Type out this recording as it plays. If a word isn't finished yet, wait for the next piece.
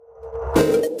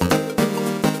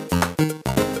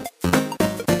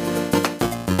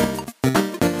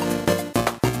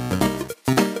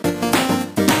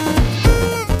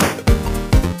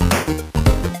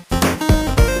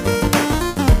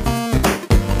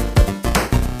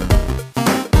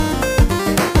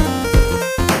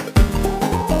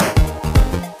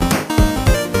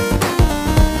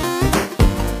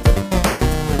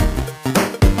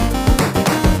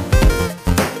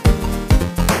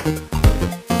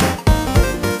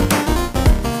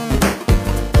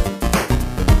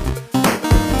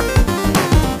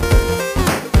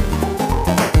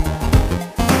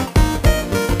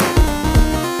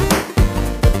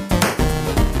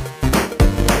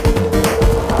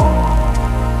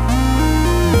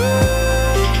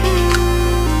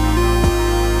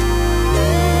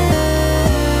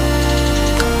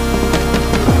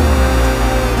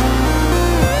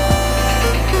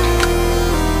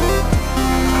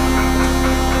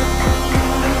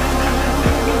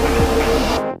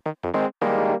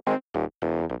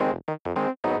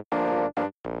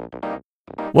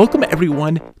Welcome,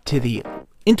 everyone, to the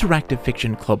Interactive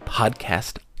Fiction Club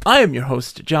podcast. I am your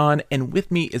host, John, and with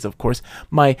me is, of course,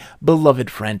 my beloved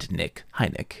friend, Nick. Hi,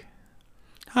 Nick.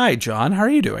 Hi, John. How are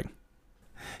you doing?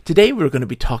 Today, we're going to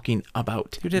be talking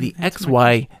about the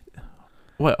XY...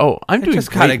 What? Oh, I'm doing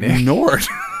just great, got Nick. ignored.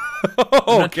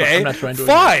 Okay, I'm not trying to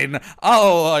fine.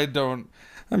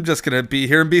 I'm just going to be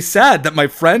here and be sad that my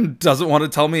friend doesn't want to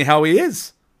tell me how he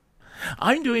is.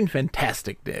 I'm doing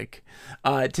fantastic, Nick.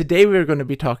 Today we're going to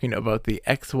be talking about the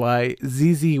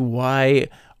XYZZY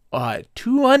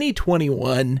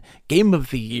 2021 Game of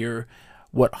the Year,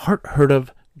 What Heart Heard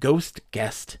of, Ghost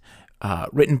Guest,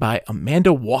 written by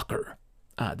Amanda Walker.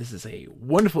 This is a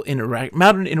wonderful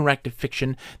modern interactive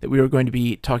fiction that we are going to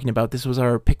be talking about. This was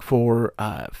our pick for,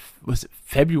 was it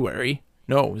February?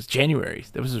 No, it was January.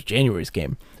 That was January's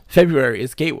game. February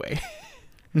is Gateway.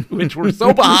 Which we're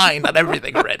so behind on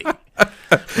everything already.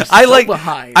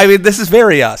 Behind. I mean, this is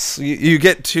very us. You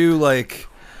get two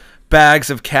bags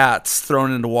of cats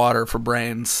thrown into water for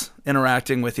brains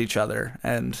interacting with each other,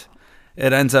 and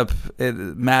it ends up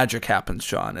magic happens,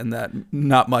 John, and that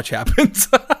not much happens.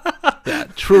 Yeah,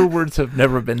 truer words have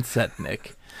never been said,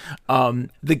 Nick.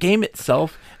 The game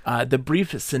itself, the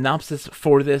brief synopsis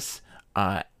for this,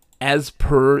 as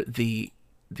per the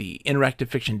Interactive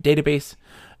Fiction database,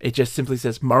 it just simply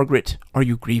says, Margaret, are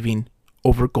you grieving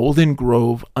over Golden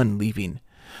Grove unleaving?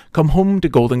 Come home to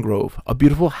Golden Grove, a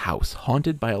beautiful house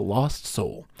haunted by a lost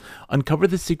soul. Uncover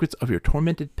the secrets of your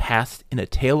tormented past in a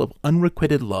tale of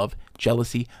unrequited love,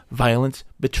 jealousy, violence,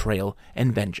 betrayal,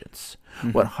 and vengeance.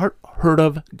 Mm-hmm. What Heart Heard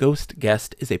of, Ghost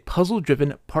Guest is a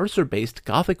puzzle-driven, parser-based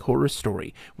gothic horror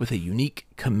story with a unique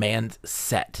command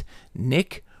set.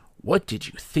 Nick, what did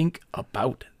you think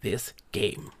about this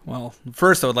game? Well,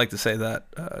 first I would like to say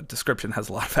that description has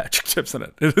a lot of adjectives in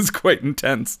it. It is quite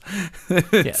intense.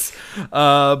 Yes.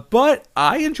 But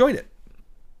I enjoyed it.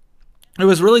 It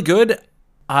was really good.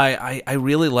 I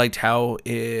really liked how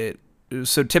it...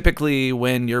 So typically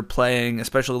when you're playing,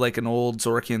 especially like an old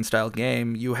Zorkian style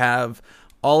game, you have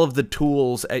all of the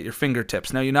tools at your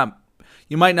fingertips. Now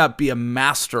you might not be a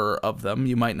master of them.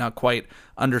 You might not quite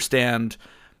understand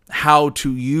how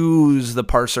to use the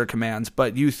parser commands,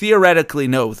 but you theoretically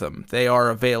know them. They are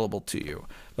available to you.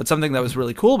 But something that was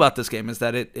really cool about this game is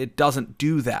that it doesn't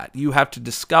do that. You have to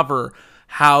discover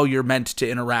how you're meant to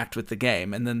interact with the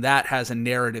game, and then that has a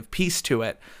narrative piece to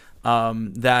it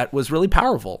that was really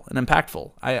powerful and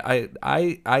impactful.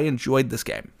 I enjoyed this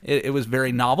game. It was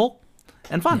very novel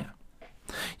and fun.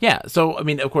 Yeah. So, I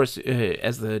mean, of course,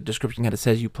 as the description kind of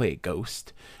says, you play a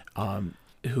ghost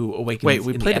who awakens Wait,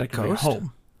 we in played the a attic of your ghost?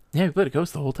 home. Yeah, we played a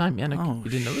ghost the whole time. Yeah, Nick, Oh,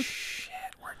 you didn't know this? Shit,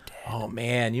 we're dead. Oh,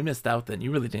 man, you missed out then. You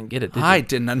really didn't get it, did you? I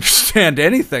didn't understand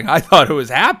anything. I thought it was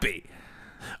happy.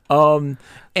 And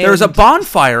There was a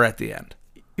bonfire at the end.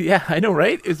 Yeah, I know,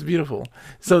 right? It's beautiful.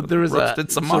 So there was Roasted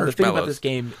some the thing about marshmallows. this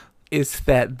game is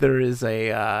that there is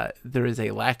a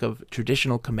lack of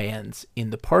traditional commands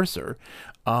in the parser.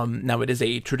 Now it is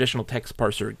a traditional text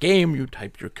parser game. You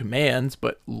type your commands,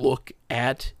 but look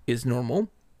at is normal,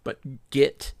 but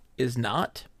get is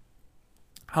not.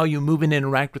 How you move and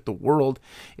interact with the world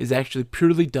is actually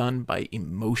purely done by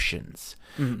emotions.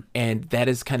 Mm-hmm. And that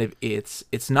is kind of its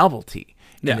novelty.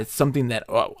 Yeah. And it's something that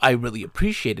I really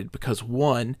appreciated because,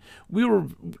 one,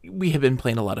 we have been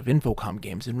playing a lot of Infocom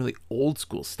games and really old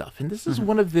school stuff. And this is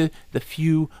one of the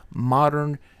few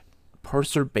modern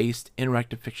parser-based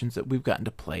interactive fictions that we've gotten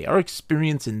to play. Our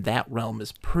experience in that realm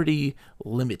is pretty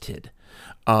limited.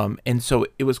 And so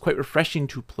it was quite refreshing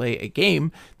to play a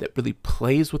game that really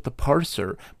plays with the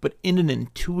parser, but in an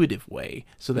intuitive way,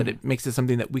 so that it makes it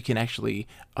something that we can actually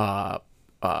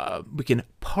we can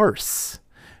parse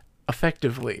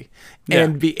effectively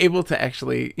and be able to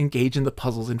actually engage in the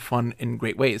puzzles in fun and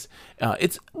great ways.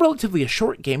 It's relatively a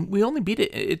short game. We only beat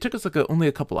it. It took us only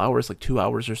a couple hours, like 2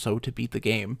 hours or so, to beat the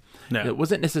game. Yeah. It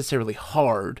wasn't necessarily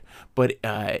hard, but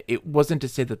it wasn't to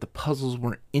say that the puzzles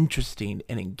weren't interesting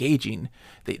and engaging.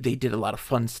 They did a lot of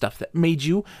fun stuff that made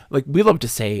you, like we love to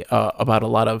say about a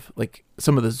lot of like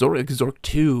some of the Zork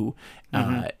 2,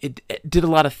 it did a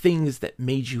lot of things that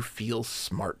made you feel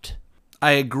smart.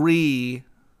 I agree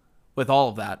with all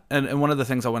of that. And one of the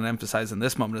things I want to emphasize in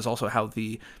this moment is also how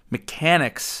the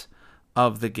mechanics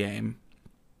of the game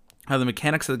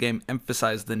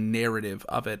emphasize the narrative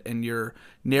of it and your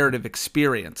narrative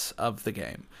experience of the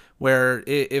game. Where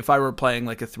if I were playing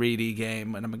like a 3D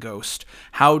game and I'm a ghost,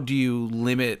 how do you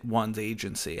limit one's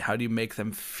agency? How do you make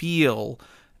them feel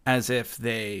as if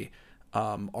they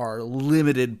are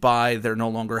limited by they're no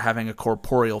longer having a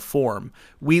corporeal form?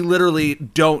 We literally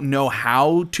don't know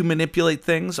how to manipulate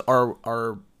things.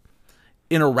 Our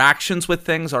interactions with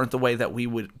things aren't the way that we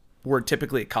would we're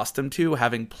typically accustomed to,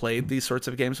 having played these sorts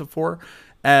of games before.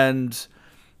 And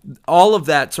all of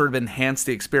that sort of enhanced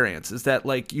the experience. Is that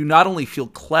like you not only feel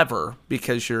clever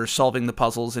because you're solving the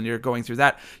puzzles and you're going through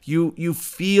that, you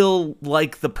feel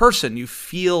like the person, you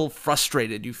feel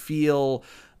frustrated, you feel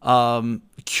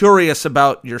curious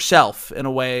about yourself in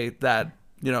a way that,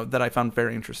 you know, that I found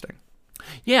very interesting.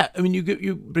 Yeah, I mean,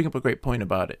 you bring up a great point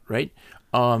about it, right?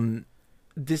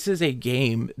 This is a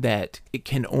game that it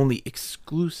can only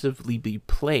exclusively be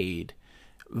played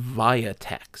via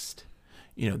text.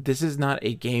 You know, this is not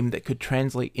a game that could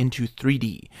translate into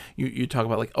 3D. You talk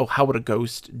about like, oh, how would a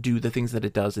ghost do the things that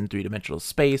it does in three-dimensional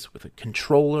space with a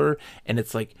controller? And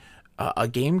it's like a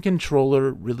game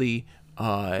controller really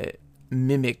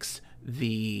mimics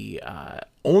the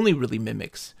only really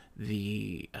mimics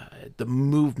the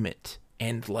movement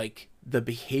and like the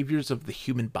behaviors of the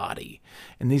human body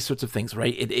and these sorts of things,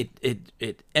 right?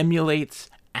 It emulates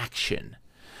action.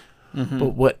 Mm-hmm.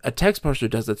 But what a text parser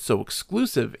does that's so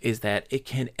exclusive is that it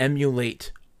can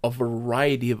emulate a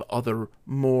variety of other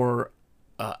more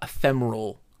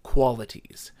ephemeral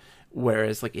qualities.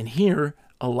 Whereas like in here,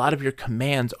 a lot of your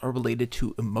commands are related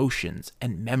to emotions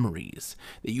and memories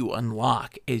that you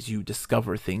unlock as you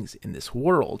discover things in this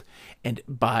world. And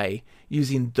by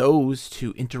using those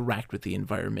to interact with the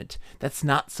environment, that's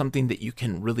not something that you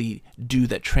can really do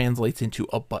that translates into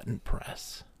a button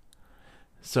press.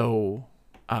 So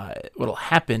what'll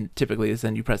happen typically is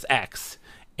then you press X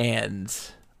and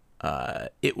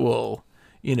it will,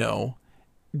 you know,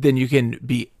 then you can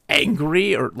be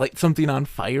angry or light something on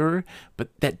fire, but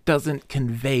that doesn't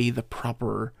convey the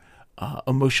proper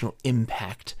emotional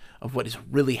impact of what is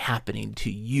really happening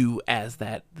to you as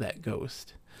that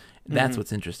ghost. That's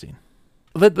what's interesting.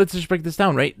 Let's just break this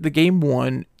down, right? The game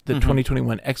won the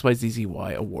 2021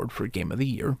 XYZZY Award for Game of the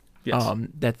Year. Yes.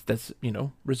 That's you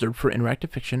know, reserved for interactive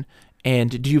fiction.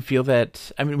 And do you feel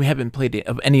that, I mean, we haven't played it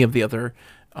of any of the other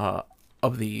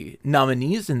of the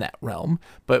nominees in that realm,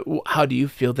 but how do you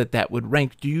feel that would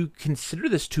rank? Do you consider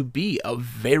this to be a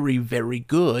very, very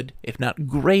good, if not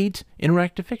great,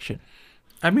 interactive fiction?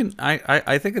 I mean,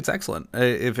 I think it's excellent.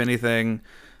 If anything,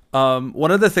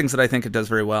 one of the things that I think it does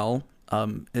very well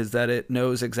is that it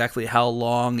knows exactly how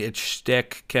long its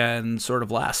shtick can sort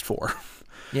of last for.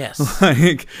 Yes.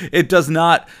 Like, it does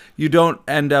not, you don't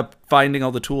end up finding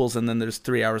all the tools and then there's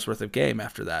 3 hours worth of game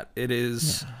after that. It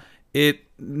is,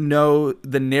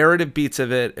 the narrative beats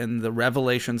of it and the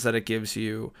revelations that it gives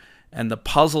you and the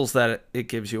puzzles that it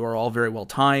gives you are all very well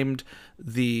timed.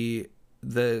 At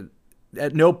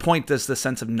no point does the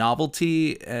sense of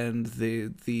novelty and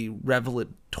the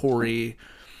revelatory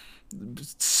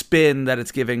spin that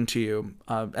it's giving to you,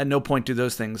 at no point do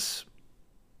those things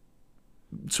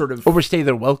sort of overstay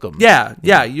their welcome. Yeah.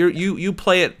 You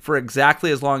play it for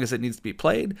exactly as long as it needs to be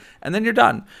played, and then you're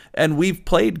done. And we've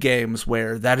played games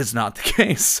where that is not the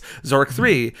case. Zork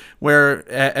 3, where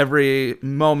every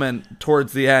moment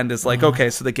towards the end is like, okay,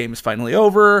 so the game is finally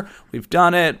over. We've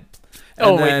done it.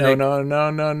 And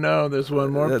no. There's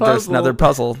one more puzzle. There's another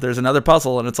puzzle. There's another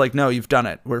puzzle, and it's like, no, you've done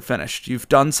it. We're finished. You've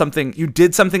done something. You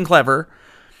did something clever.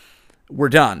 We're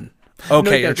done.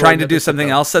 Okay, you're trying to do something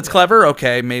else that's clever?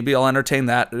 Okay, maybe I'll entertain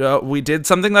that. We did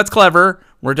something that's clever.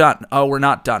 We're done. Oh, we're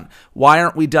not done. Why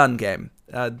aren't we done, game?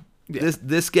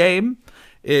 This game,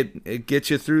 it gets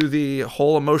you through the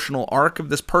whole emotional arc of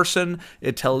this person.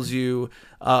 It tells you,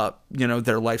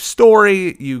 their life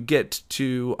story. You get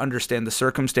to understand the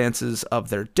circumstances of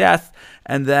their death,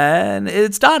 and then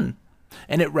it's done.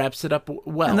 And it wraps it up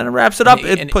well. And then it wraps it up.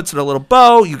 It puts it a little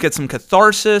bow. You get some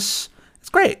catharsis. It's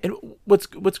great. And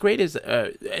what's great is,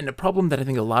 and a problem that I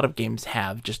think a lot of games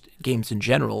have, just games in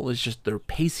general, is just their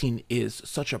pacing is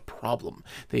such a problem.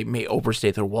 They may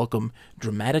overstay their welcome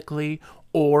dramatically,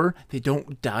 or they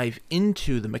don't dive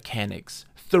into the mechanics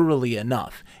thoroughly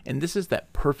enough. And this is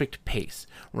that perfect pace,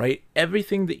 right?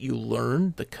 Everything that you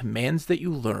learn, the commands that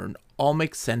you learn, all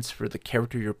make sense for the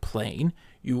character you're playing.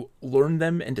 You learn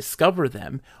them and discover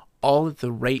them all at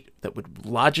the rate that would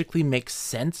logically make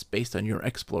sense based on your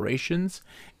explorations,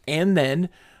 and then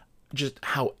just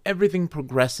how everything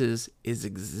progresses is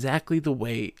exactly the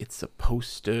way it's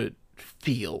supposed to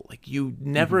feel. Like you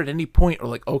never at any point are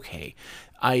like, okay,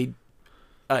 the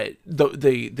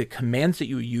commands that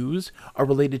you use are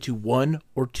related to one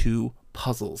or two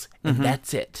puzzles, and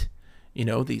that's it. You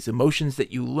know, these emotions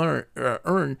that you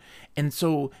earn, and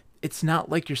so it's not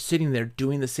like you're sitting there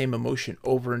doing the same emotion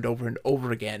over and over and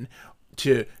over again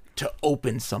to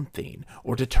open something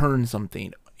or to turn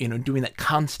something, doing that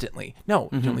constantly. No,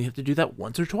 you only have to do that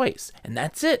once or twice, and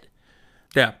that's it.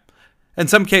 Yeah. In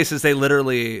some cases, they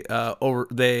literally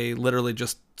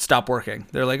just stop working.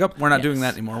 They're like, oh, we're not doing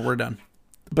that anymore. We're done.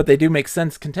 but they do make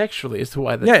sense contextually as to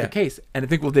why that's the case. And I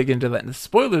think we'll dig into that in the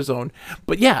spoiler zone.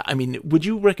 But yeah, I mean, would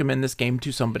you recommend this game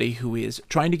to somebody who is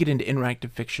trying to get into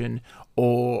interactive fiction,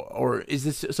 or is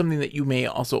this something that you may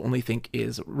also only think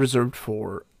is reserved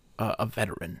for a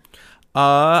veteran?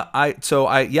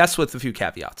 Yes, with a few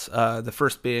caveats. The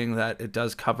first being that it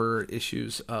does cover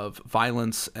issues of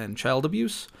violence and child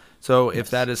abuse. So if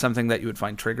that is something that you would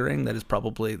find triggering,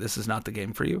 this is not the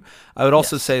game for you. I would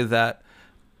also say that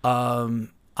I'm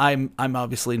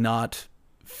obviously not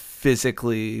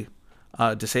physically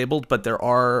disabled, but there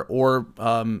are, or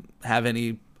have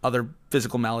any other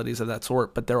physical maladies of that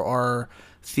sort, but there are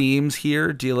themes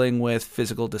here dealing with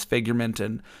physical disfigurement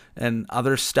and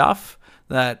other stuff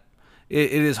that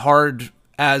it is hard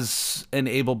as an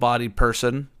able-bodied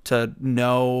person to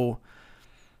know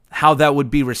how that would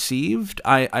be received.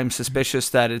 I'm suspicious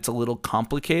that it's a little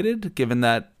complicated, given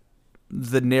that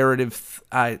the narrative,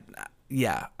 I'm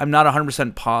not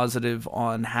 100% positive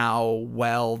on how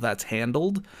well that's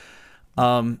handled.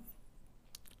 But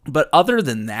other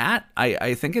than that,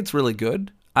 I think it's really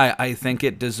good. I think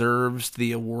it deserves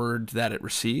the award that it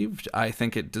received. I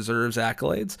think it deserves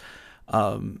accolades.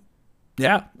 And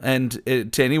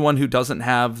to anyone who doesn't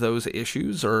have those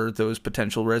issues or those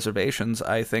potential reservations,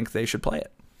 I think they should play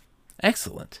it.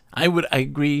 Excellent. I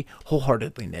agree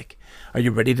wholeheartedly, Nick. Are you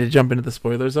ready to jump into the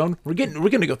spoiler zone? We're going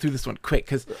to go through this one quick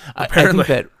because I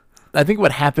think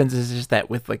what happens is just that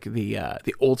with like the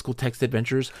old school text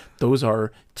adventures, those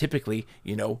are typically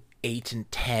 8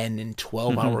 and 10 and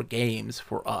 12-hour games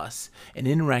for us. And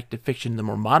interactive fiction, the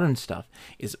more modern stuff,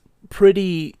 is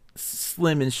pretty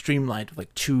slim and streamlined, with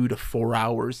like 2 to 4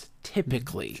 hours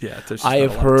typically. Yeah, I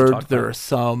have heard there are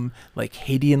some like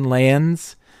Hadean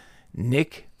lands,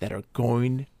 Nick, that are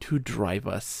going to drive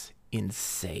us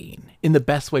insane in the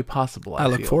best way possible. I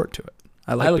look forward to it.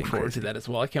 I look forward to that as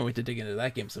well. I can't wait to dig into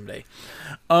that game someday.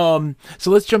 So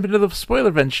let's jump into the spoiler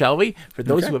event, shall we? For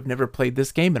those who have never played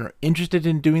this game and are interested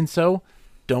in doing so,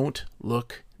 don't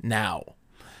look now.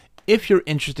 If you're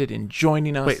interested in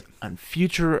joining us on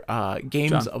future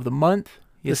games of the month...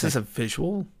 This is a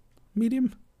visual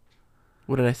medium?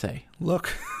 What did I say?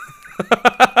 Look.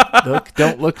 Look,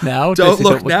 don't look now. Don't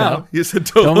look now. You said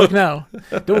don't look now.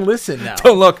 Don't listen now.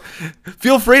 Don't look.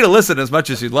 Feel free to listen as much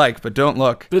as you'd like, but don't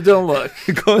look. But don't look.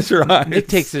 Close your eyes. Nick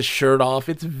takes his shirt off.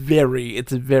 It's very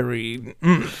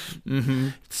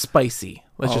spicy.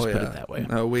 Let's just put it that way.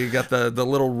 We got the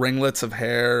little ringlets of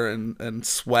hair and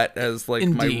sweat as like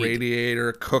my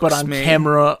radiator cooks me. But on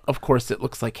camera, of course, it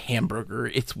looks like hamburger.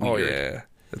 It's weird. Oh yeah.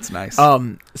 It's nice.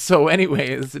 So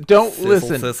anyways, don't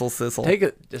listen. Sizzle.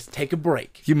 Just take a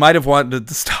break. You might have wanted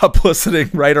to stop listening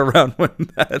right around when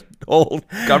that whole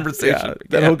conversation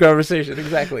began. That whole conversation,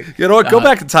 exactly. You know what? Go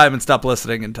back in time and stop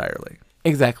listening entirely.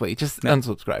 Exactly. Just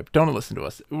unsubscribe. Don't listen to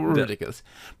us. We're ridiculous.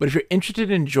 But if you're interested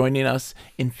in joining us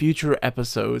in future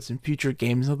episodes and future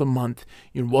games of the month,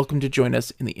 you're welcome to join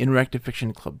us in the Interactive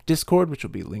Fiction Club Discord, which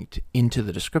will be linked into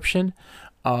the description.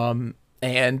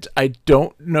 And I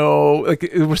don't know, like,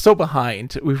 we're so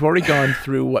behind. We've already gone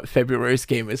through what February's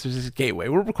game is, which is Gateway.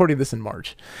 We're recording this in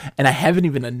March. And I haven't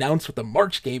even announced what the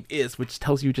March game is, which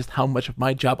tells you just how much of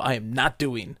my job I am not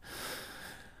doing.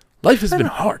 Life has been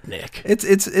hard, Nick.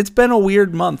 It's been a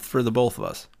weird month for the both of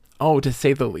us. Oh, to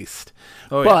say the least.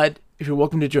 But if you're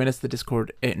welcome to join us, the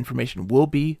Discord information will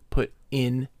be put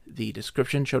in the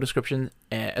show description,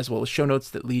 as well as show notes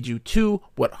that lead you to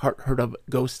what Heart Heard of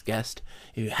Ghost Guest.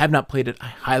 If you have not played it, I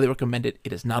highly recommend it.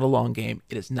 It is not a long game.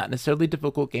 It is not necessarily a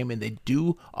difficult game, and they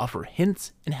do offer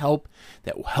hints and help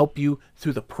that will help you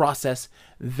through the process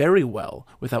very well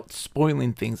without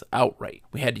spoiling things outright.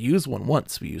 We had to use one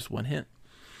once. We used one hint.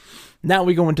 Now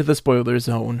we go into the spoiler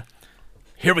zone.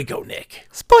 Here we go, Nick.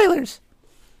 Spoilers.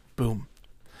 Boom.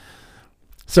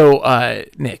 So,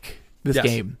 Nick, this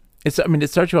game... it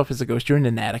starts you off as a ghost. You're in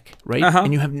an attic, right?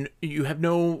 And you have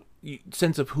no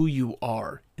sense of who you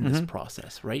are in this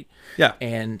process, right? Yeah.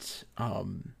 And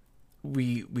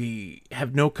we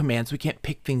have no commands. We can't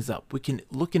pick things up. We can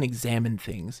look and examine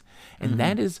things, and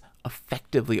that is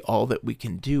effectively all that we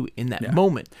can do in that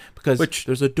moment, because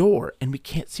there's a door, and we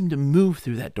can't seem to move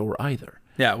through that door either.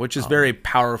 Yeah, which is very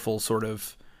powerful sort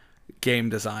of game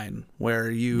design,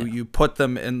 where you put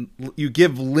them in, you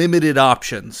give limited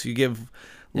options. You give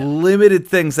limited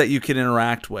things that you can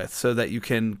interact with so that you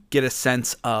can get a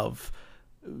sense of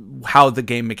how the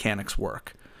game mechanics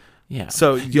work. Yeah.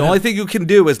 So the only thing you can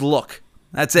do is look.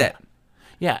 That's it.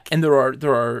 Yeah, and there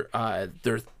are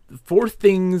 4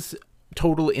 things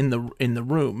total in the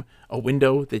room: a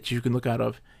window that you can look out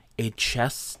of, a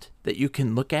chest that you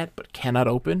can look at but cannot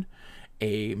open,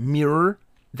 a mirror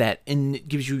that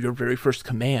gives you your very first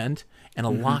command, and a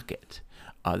locket.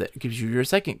 that gives you your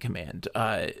second command.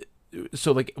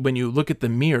 So like when you look at the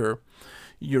mirror,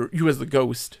 you as the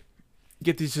ghost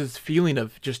get this feeling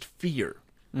of just fear.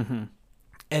 Mm-hmm.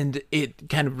 And it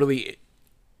kind of really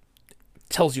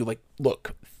tells you, like,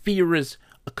 look, fear is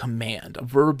a command, a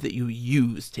verb that you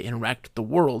use to interact with the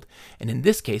world. And in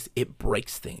this case, it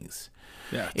breaks things.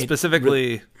 Yeah.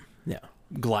 Specifically, Yeah.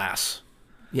 glass.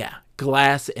 Yeah.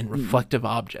 Glass and reflective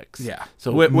objects. Yeah.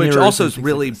 So Which mirrors also and is things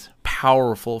really like this.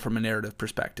 powerful from a narrative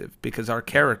perspective because our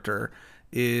character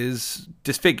is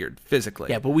disfigured physically.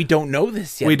 Yeah, but we don't know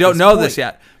this yet. We at don't know point. this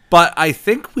yet. But I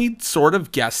think we sort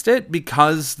of guessed it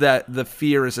because that the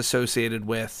fear is associated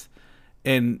with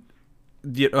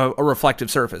a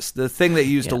reflective surface. The thing that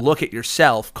you use to look at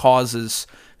yourself causes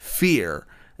fear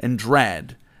and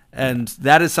dread. And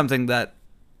that is something that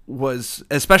was,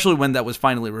 especially when that was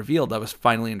finally revealed, that was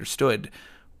finally understood.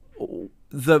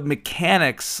 The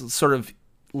mechanics sort of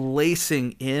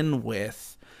lacing in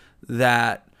with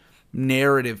that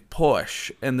narrative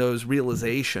push and those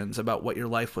realizations about what your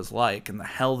life was like and the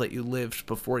hell that you lived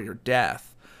before your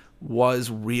death was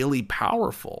really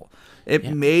powerful. It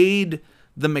made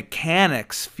the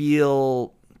mechanics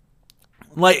feel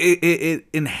like it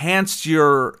enhanced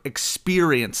your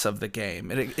experience of the game.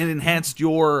 It enhanced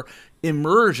your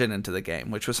immersion into the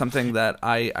game, which was something that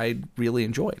I really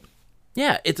enjoyed.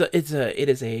 Yeah, it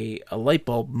is a light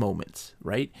bulb moment,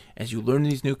 right? As you learn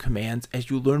these new commands, as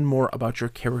you learn more about your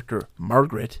character,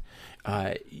 Margaret,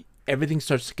 everything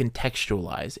starts to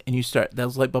contextualize, and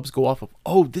those light bulbs go off of,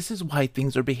 oh, this is why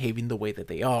things are behaving the way that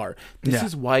they are. This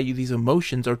is why these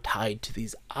emotions are tied to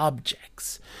these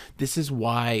objects. This is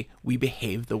why we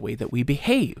behave the way that we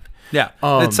behave. Yeah,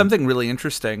 it's something really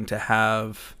interesting to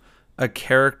have a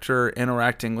character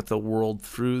interacting with the world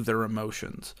through their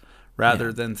emotions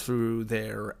rather than through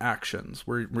their actions.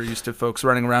 We're used to folks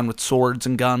running around with swords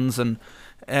and guns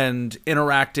and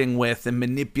interacting with and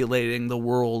manipulating the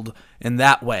world in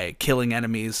that way, killing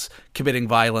enemies, committing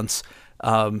violence.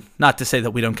 Not to say that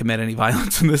we don't commit any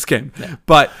violence in this game,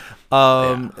 but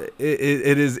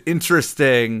it is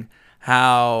interesting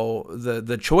how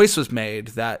the choice was made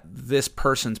that this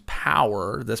person's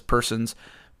power, this person's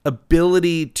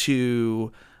ability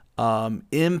to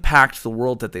impact the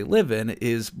world that they live in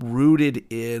is rooted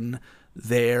in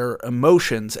their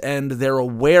emotions and their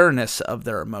awareness of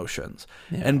their emotions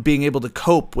and being able to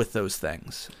cope with those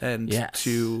things and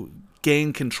to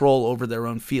gain control over their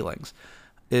own feelings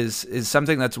is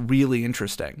something that's really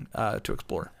interesting to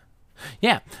explore.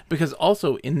 Yeah, because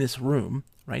also in this room,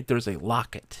 right, there's a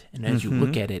locket, and as you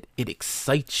look at it, it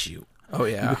excites you. Oh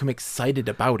yeah, you become excited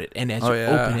about it, and as you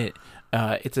open it,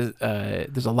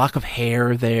 there's a lock of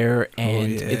hair there,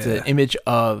 and it's an image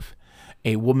of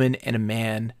a woman and a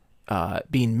man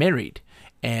being married,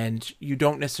 and you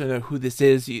don't necessarily know who this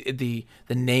is. The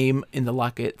name in the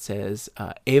locket says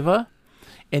Ava,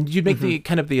 and you'd make the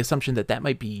kind of the assumption that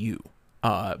might be you.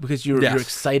 Because you're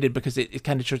excited because it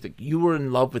kind of shows that you were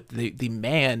in love with the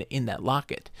man in that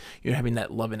locket. You're having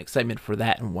that love and excitement for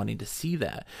that and wanting to see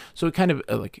that. So it kind of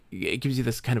it gives you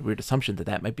this kind of weird assumption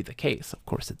that might be the case. Of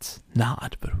course, it's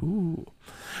not, but ooh.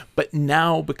 But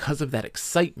now, because of that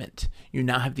excitement, you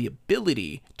now have the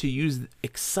ability to use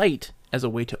excite as a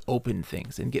way to open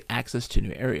things and get access to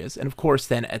new areas. And of course,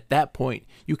 then at that point,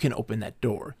 you can open that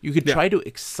door. You could try to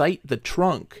excite the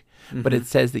trunk, but it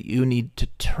says that you need to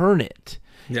turn it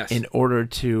in order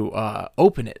to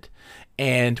open it.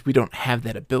 And we don't have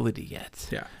that ability yet.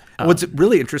 Yeah. What's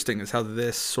really interesting is how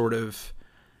this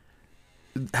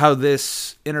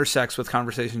intersects with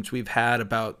conversations we've had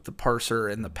about the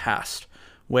parser in the past,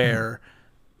 where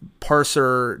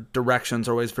parser directions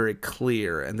are always very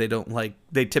clear, and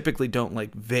they typically don't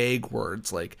like vague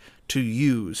words like to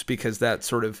use, because that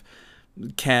sort of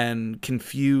can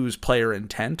confuse player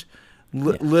intent.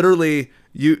 Literally,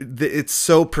 it's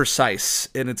so precise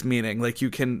in its meaning. Like, you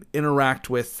can interact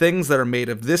with things that are made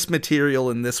of this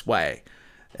material in this way,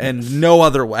 and no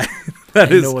other way.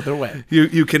 No other way.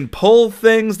 You can pull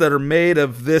things that are made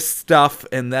of this stuff,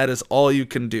 and that is all you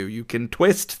can do. You can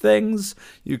twist things.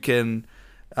 You can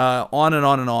on and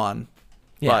on and on.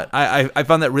 Yeah. But I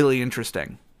found that really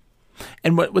interesting.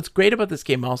 And what's great about this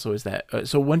game also is that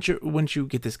so once you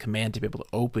get this command to be able to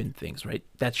open things, right?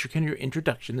 That's your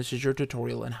introduction. This is your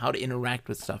tutorial on how to interact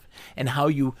with stuff and how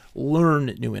you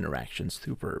learn new interactions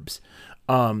through verbs.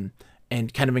 And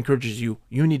kind of encourages you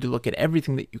need to look at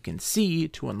everything that you can see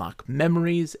to unlock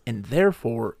memories and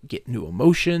therefore get new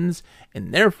emotions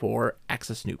and therefore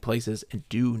access new places and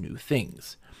do new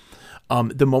things.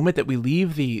 The moment that we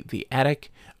leave the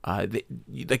attic,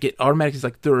 like it automatically is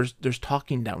like there's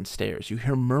talking downstairs. You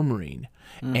hear murmuring,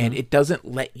 and it doesn't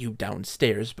let you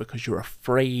downstairs because you're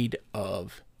afraid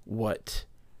of what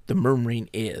the murmuring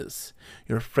is.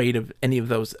 You're afraid of any of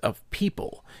those, of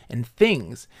people and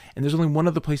things. And there's only one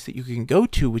other place that you can go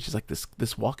to, which is like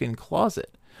this walk-in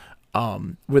closet,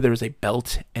 where there's a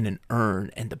belt and an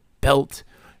urn, and the belt,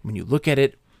 when you look at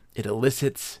it, it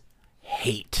elicits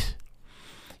hate.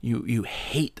 You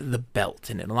hate the belt,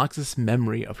 and it unlocks this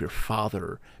memory of your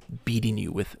father beating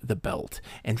you with the belt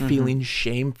and feeling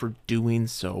shame for doing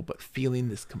so, but feeling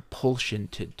this compulsion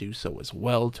to do so as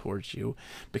well towards you,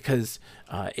 because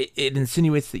it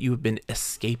insinuates that you have been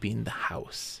escaping the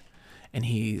house, and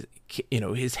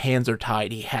his hands are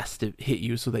tied. He has to hit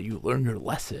you so that you learn your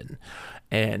lesson.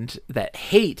 And that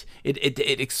hate,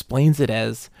 it explains it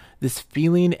as this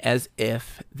feeling as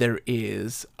if there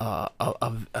is a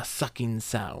sucking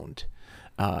sound,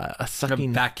 a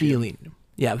sucking feeling.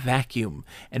 Yeah, vacuum.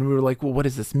 And we were like, well, what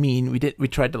does this mean? We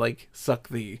tried to like suck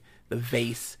the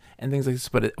vase and things like this,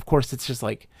 but of course it's just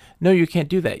like, no, you can't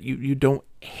do that. You don't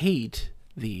hate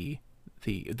the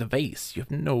vase. You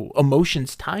have no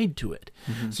emotions tied to it.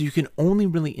 So you can only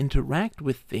really interact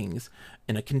with things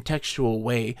in a contextual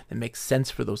way that makes sense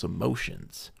for those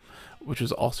emotions, which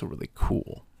was also really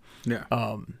cool. Yeah.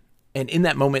 And in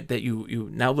that moment that you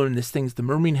now learn these things, the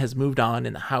murmuring has moved on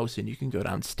in the house, and you can go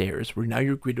downstairs where now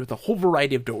you're greeted with a whole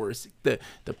variety of doors. The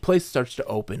place starts to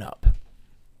open up.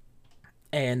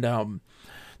 And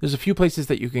there's a few places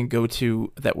that you can go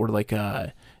to that were like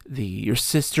your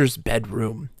sister's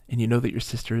bedroom, and you know that your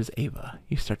sister is Ava.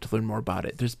 You start to learn more about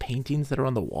it. There's paintings that are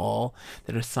on the wall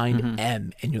that are signed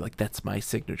M, and you're like, that's my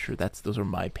signature. Those are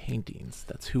my paintings.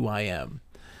 That's who I am.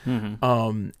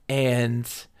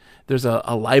 And there's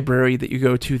a library that you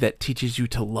go to that teaches you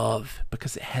to love,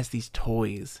 because it has these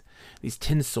toys, these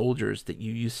tin soldiers that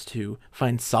you used to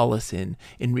find solace in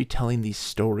retelling these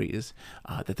stories,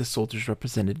 that the soldiers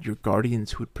represented your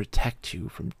guardians who would protect you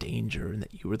from danger, and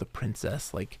that you were the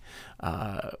princess. What's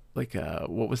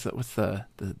the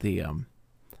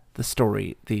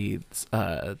story, the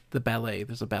ballet?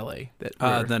 There's a ballet that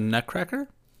the Nutcracker.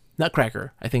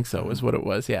 Nutcracker, I think so, is what it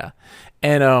was, yeah.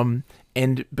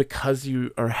 And because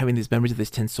you are having these memories of these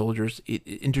tin soldiers, it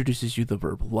introduces you the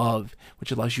verb love,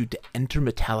 which allows you to enter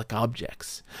metallic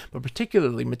objects, but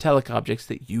particularly metallic objects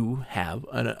that you have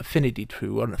an affinity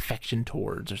to, or an affection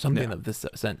towards, or something of this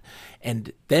sense.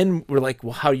 And then we're like,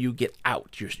 well, how do you get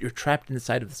out? You're trapped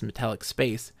inside of this metallic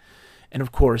space. And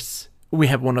of course, we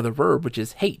have one other verb, which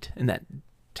is hate, and that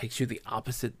takes you the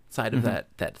opposite side of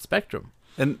that spectrum.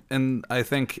 And I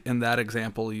think in that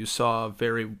example, you saw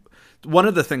one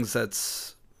of the things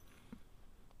that's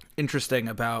interesting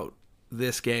about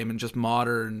this game and just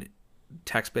modern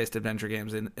text-based adventure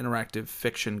games and interactive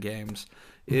fiction games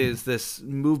is this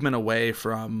movement away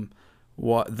from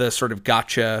what the sort of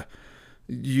gotcha.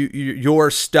 You're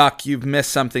stuck. You've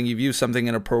missed something. You've used something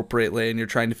inappropriately, and you're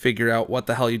trying to figure out what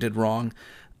the hell you did wrong.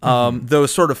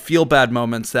 Those sort of feel-bad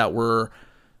moments that were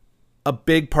a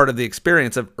big part of the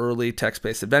experience of early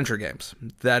text-based adventure games.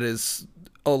 That is,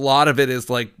 a lot of it is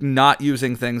like not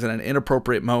using things in an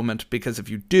inappropriate moment, because if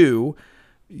you do,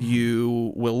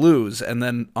 you will lose. And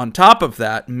then on top of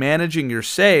that, managing your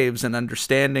saves and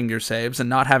understanding your saves and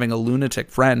not having a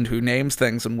lunatic friend who names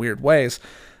things in weird ways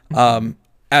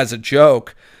as a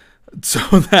joke, so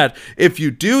that if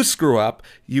you do screw up,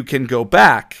 you can go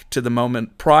back to the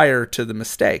moment prior to the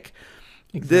mistake.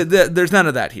 Exactly. There's none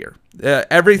of that here.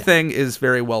 Everything is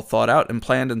very well thought out and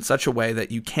planned in such a way that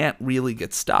you can't really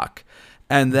get stuck.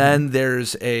 And then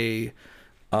there's there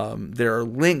are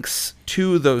links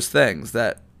to those things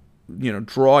that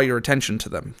draw your attention to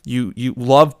them.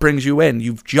 Love brings you in.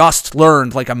 You've just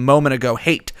learned like a moment ago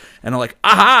hate, and I'm like,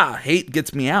 aha, hate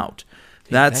gets me out.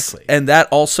 Exactly. And that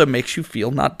also makes you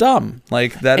feel not dumb.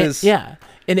 Like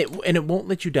And it won't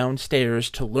let you downstairs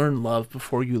to learn love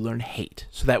before you learn hate.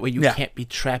 So that way you can't be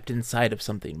trapped inside of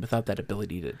something without that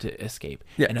ability to escape.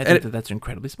 Yeah. And I think that's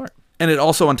incredibly smart. And it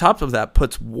also, on top of that,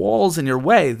 puts walls in your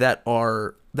way that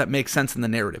make sense in the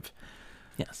narrative.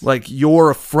 Yes. Like, you're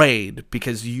afraid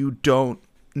because you don't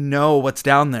know what's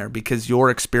down there, because your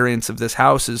experience of this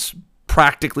house is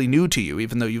practically new to you,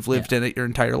 even though you've lived in it your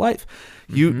entire life.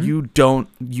 You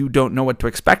don't know what to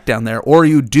expect down there, or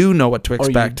you do know what to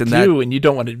expect, and you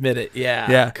don't want to admit it.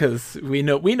 Yeah, because we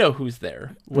know who's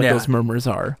there, what those murmurs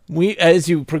are. As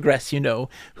you progress, you know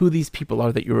who these people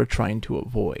are that you are trying to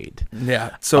avoid.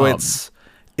 Yeah, so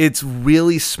it's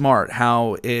really smart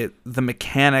how the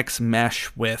mechanics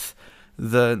mesh with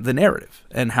the narrative,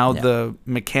 and how the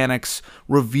mechanics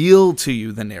reveal to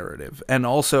you the narrative and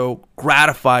also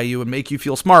gratify you and make you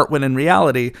feel smart, when in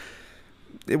reality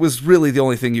it was really the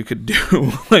only thing you could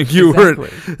do. Like Exactly.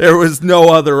 there was no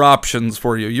other options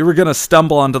for you. You were going to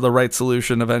stumble onto the right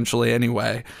solution eventually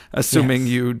anyway, assuming Yes.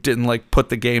 you didn't like put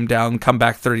the game down, come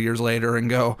back 30 years later and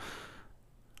go,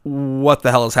 what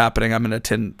the hell is happening? I'm in a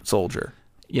tin soldier.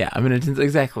 Yeah, I mean,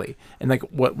 exactly. And like,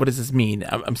 what does this mean?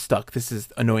 I'm stuck. This is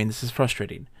annoying. This is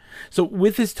frustrating. So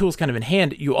with his tools kind of in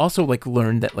hand, you also like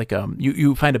learn that like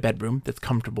you find a bedroom that's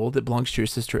comfortable that belongs to your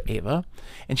sister Ava,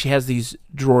 and she has these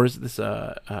drawers,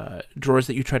 drawers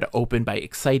that you try to open by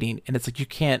exciting, and it's like you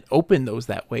can't open those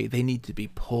that way. They need to be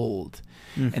pulled.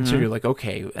 And so you're like,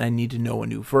 okay, I need to know a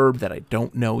new verb that I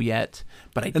don't know yet,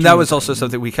 but And that was also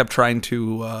something we kept trying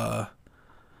to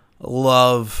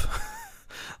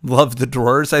love the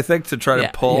drawers, I think, to try to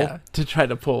pull. Yeah, to try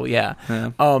to pull, yeah.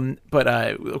 But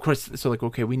of course, so like,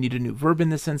 okay, we need a new verb in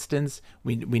this instance.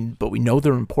 But we know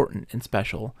they're important and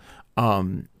special.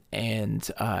 So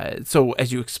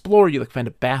as you explore, you like find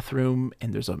a bathroom,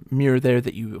 and there's a mirror there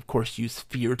that you, of course, use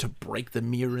fear to break the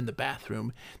mirror in the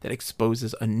bathroom that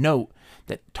exposes a note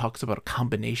that talks about a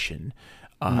combination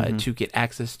to get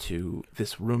access to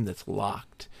this room that's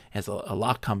locked. It has a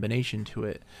lock combination to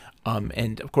it,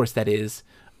 and of course that is.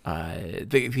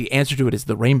 The answer to it is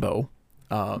the rainbow,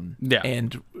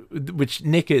 and which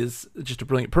Nick is just a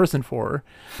brilliant person for,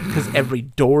 because every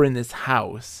door in this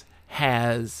house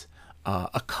has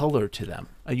a color to them,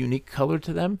 a unique color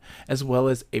to them, as well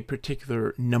as a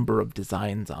particular number of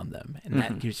designs on them, and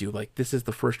that gives you like, this is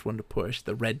the first one to push.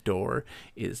 The red door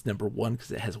is number 1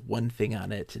 because it has one thing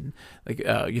on it, and like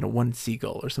one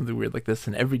seagull or something weird like this,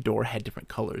 and every door had different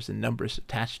colors and numbers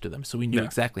attached to them, so we knew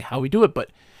exactly how we do it.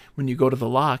 But when you go to the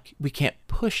lock, we can't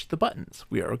push the buttons.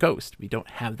 We are a ghost. We don't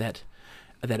have that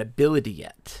ability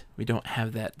yet. We don't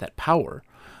have that power.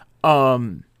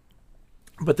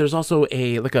 But there's also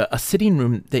a sitting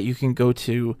room that you can go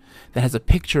to that has a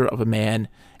picture of a man,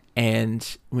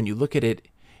 and when you look at it,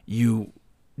 you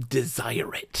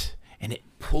desire it, and it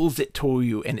pulls it to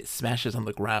you, and it smashes on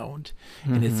the ground.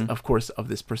 And it's, of course, of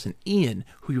this person, Ian,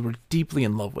 who you were deeply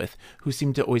in love with, who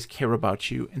seemed to always care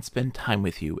about you and spend time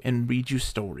with you and read you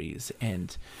stories,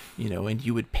 and and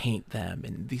you would paint them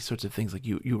and these sorts of things. Like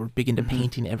you were big into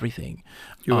painting everything.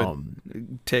 You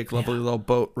would take lovely little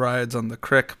boat rides on the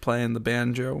creek playing the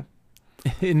banjo.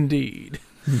 Indeed.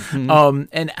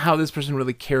 And how this person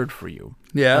really cared for you.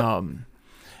 Yeah.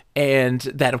 And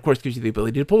that, of course, gives you the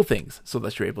ability to pull things, so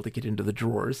that you're able to get into the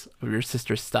drawers of your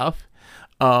sister's stuff.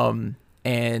 And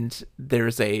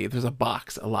there's a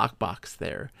box, a lock box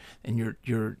there, and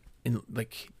you're in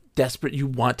like desperate. You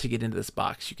want to get into this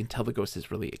box. You can tell the ghost is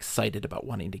really excited about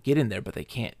wanting to get in there, but they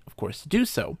can't, of course, do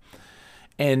so.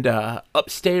 And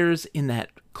upstairs in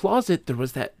that closet, there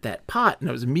was that pot, and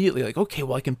I was immediately like, okay,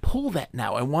 well, I can pull that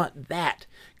now. I want that,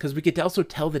 because we could also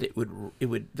tell that it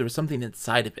would there was something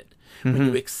inside of it. When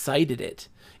you excited it,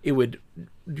 you'd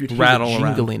hear rattle the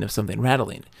jingling of something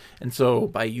rattling. And so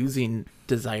by using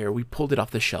desire, we pulled it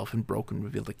off the shelf and broke and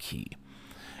revealed a key.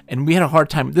 And we had a hard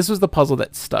time. This was the puzzle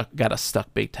that got us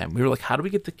stuck big time. We were like, how do we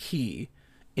get the key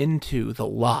into the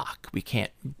lock? We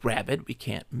can't grab it. We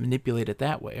can't manipulate it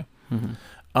that way. And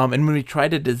when we try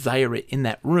to desire it in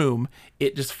that room,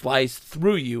 it just flies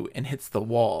through you and hits the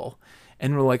wall.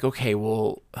 And we're like, okay,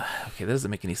 that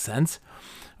doesn't make any sense.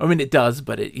 I mean, it does,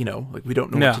 but we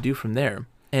don't know what to do from there.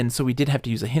 And so we did have to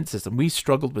use a hint system. We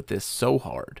struggled with this so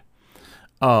hard.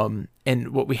 And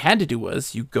what we had to do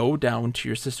was you go down to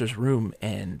your sister's room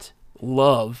and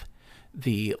love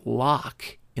the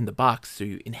lock in the box, so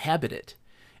you inhabit it,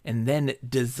 and then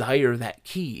desire that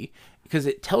key, because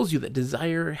it tells you that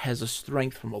desire has a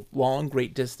strength from a long,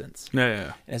 great distance.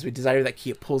 Yeah. And as we desire that key,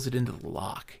 it pulls it into the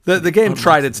lock. The game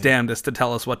tried its damnedest to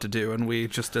tell us what to do, and we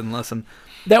just didn't listen.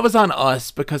 That was on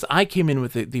us, because I came in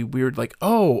with the weird, like,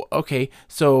 oh, okay,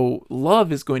 so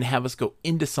love is going to have us go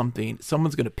into something.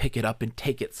 Someone's going to pick it up and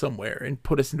take it somewhere and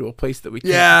put us into a place that we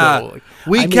can't go. Like,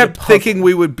 we kept thinking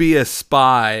we would be a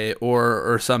spy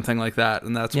or something like that,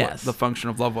 and that's what the function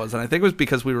of love was. And I think it was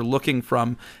because we were looking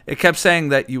from, it kept saying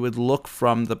that you would look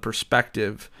from the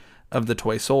perspective of the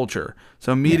toy soldier.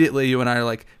 So immediately you and I are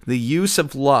like, the use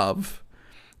of love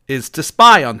is to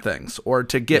spy on things, or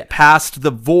to get past the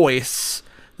voices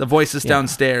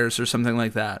downstairs or something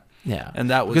like that. Yeah. And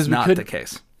that was not the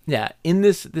case. Yeah. In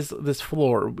this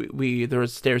floor, there were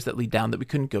stairs that lead down that we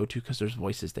couldn't go to because there's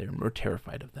voices there, and we're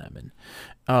terrified of them.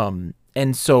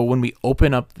 And so when we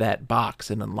open up that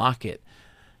box and unlock it,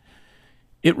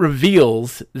 it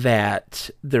reveals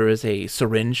that there is a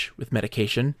syringe with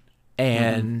medication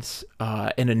and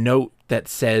a note that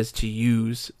says to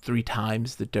use 3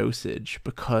 times the dosage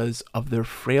because of their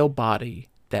frail body.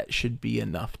 That should be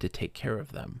enough to take care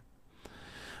of them.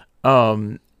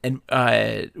 And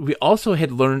we also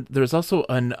had learned there was also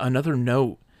another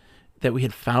note that we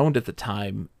had found at the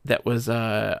time that was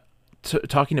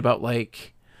talking about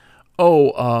like,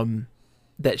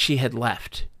 that she had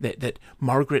left, that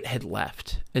Margaret had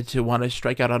left, and to want to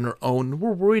strike out on her own.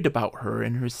 We're worried about her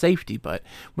and her safety, but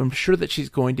we're sure that she's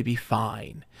going to be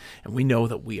fine. And we know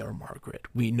that we are Margaret.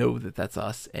 We know that that's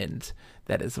us, and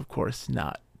that is, of course,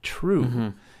 not true. Mm-hmm.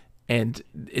 And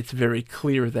it's very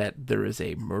clear that there is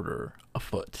a murder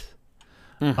afoot.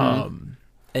 Mm-hmm.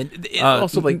 And it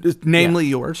also, like, namely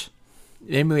yours.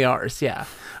 Namely ours, yeah.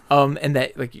 And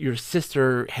that, like, your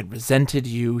sister had resented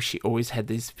you. She always had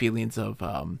these feelings of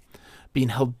being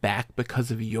held back because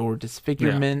of your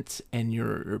disfigurement and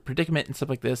your predicament and stuff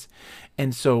like this.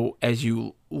 And so as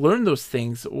you learn those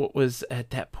things, what was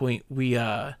at that point, we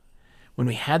when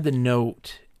we had the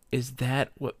note, is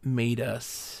that what made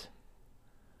us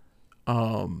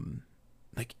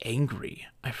like angry?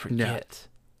 I forget.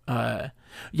 Yeah,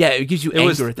 it gives you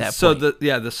anger at that so point.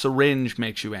 the syringe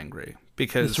makes you angry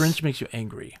because The syringe makes you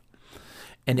angry,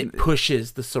 and it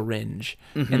pushes the syringe.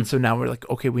 Mm-hmm. And so now we're like,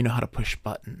 okay, we know how to push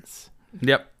buttons.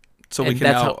 Yep. So we And can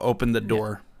that's now how- open the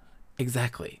door.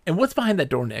 Exactly. And what's behind that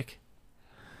door, Nick?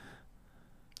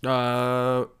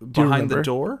 Behind remember? the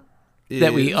door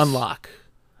That we unlock.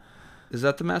 Is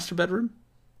that the master bedroom?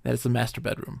 That is the master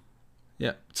bedroom.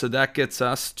 Yeah. So that gets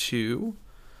us to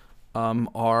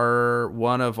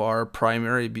one of our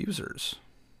primary abusers.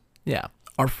 Yeah.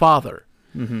 Our father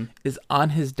Mm-hmm. is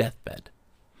on his deathbed.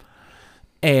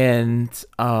 And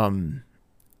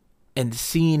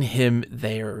seeing him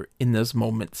there in those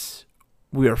moments,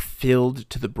 we are filled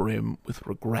to the brim with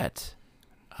regret.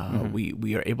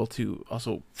 We are able to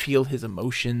also feel his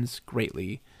emotions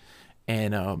greatly,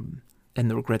 and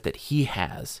the regret that he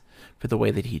has for the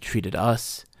way that he treated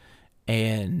us,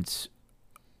 and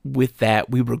with that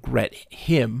we regret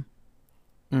him,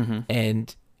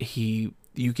 and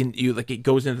it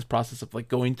goes into this process of like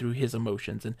going through his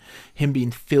emotions and him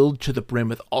being filled to the brim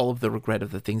with all of the regret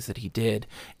of the things that he did,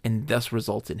 and thus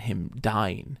results in him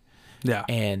dying. Yeah.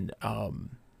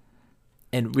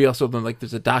 And we also learn, like,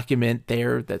 there's a document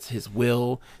there that's his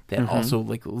will that also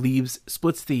like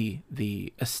splits the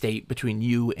estate between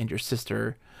you and your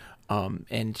sister,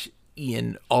 and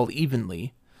Ian all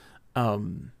evenly.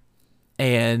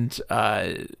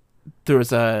 There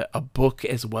was a book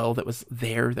as well that was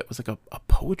there that was like a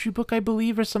poetry book, I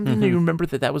believe, or something. Do you remember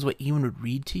that was what Ian would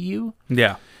read to you?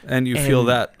 Yeah. And you feel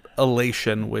that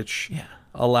elation, which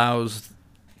allows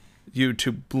you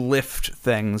to lift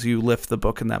things. You lift the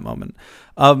book in that moment.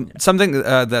 Something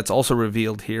that's also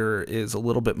revealed here is a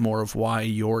little bit more of why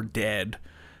you're dead.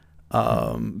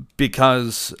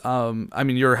 Because, I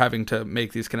mean, you're having to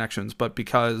make these connections, but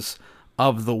because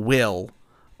of the will,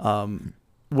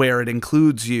 where it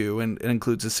includes you and it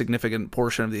includes a significant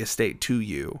portion of the estate to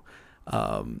you,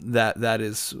 that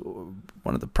is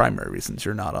one of the primary reasons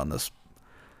you're not on this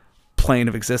plane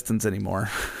of existence anymore.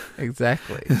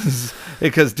 Exactly.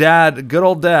 Because good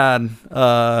old dad,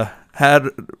 had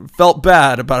felt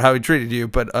bad about how he treated you,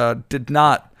 but did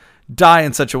not die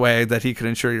in such a way that he could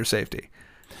ensure your safety.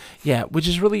 Yeah, which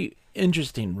is really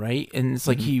interesting, right? And it's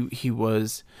like he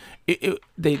was.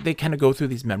 They kind of go through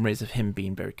these memories of him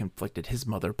being very conflicted. His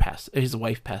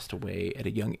wife passed away at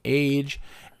a young age,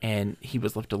 and he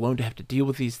was left alone to have to deal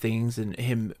with these things, and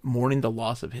him mourning the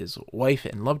loss of his wife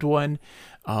and loved one,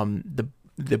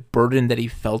 the burden that he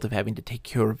felt of having to take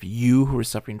care of you, who were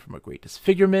suffering from a great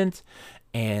disfigurement,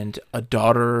 and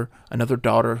another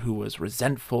daughter who was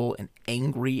resentful and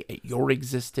angry at your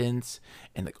existence,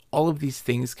 and like all of these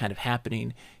things kind of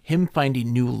happening, him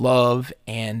finding new love,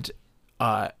 and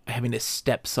having a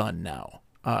stepson now,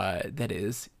 that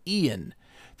is Ian,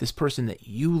 this person that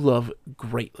you love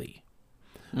greatly,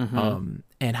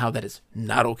 and how that is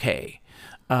not okay,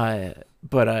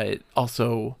 but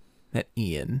also that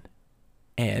Ian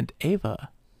and Ava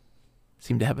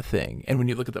seem to have a thing. And when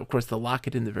you look at of course the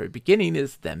locket in the very beginning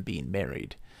is them being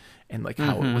married, and like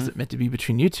how it wasn't meant to be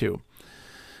between you two.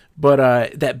 But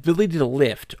that ability to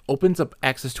lift opens up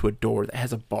access to a door that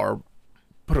has a bar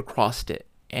put across it,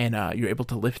 and you're able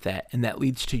to lift that, and that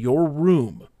leads to your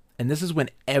room. And this is when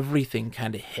everything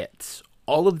kind of hits.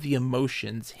 All of the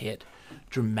emotions hit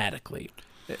dramatically.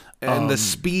 And the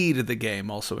speed of the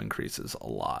game also increases a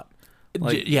lot.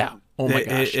 Yeah. Oh my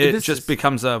gosh. It just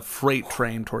becomes a freight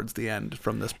train towards the end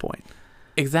from this point.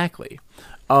 Exactly.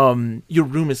 Your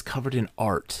room is covered in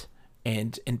art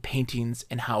and paintings,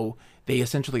 and how they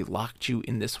essentially locked you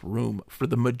in this room for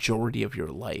the majority of your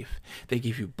life. They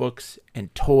gave you books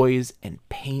and toys and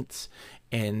paints,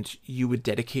 and you would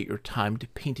dedicate your time to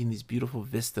painting these beautiful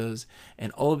vistas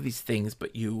and all of these things,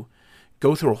 but you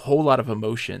go through a whole lot of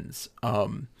emotions.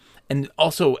 And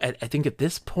also, I think at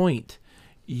this point,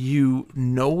 you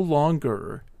no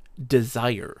longer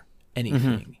desire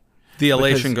anything. The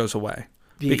elation goes away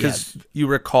because you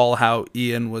recall how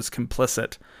Ian was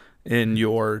complicit in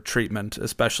your treatment,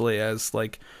 especially as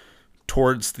like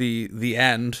towards the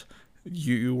end,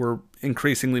 you were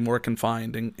increasingly more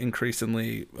confined and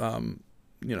increasingly,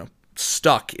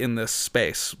 stuck in this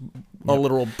space, a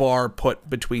literal bar put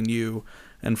between you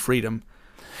and freedom.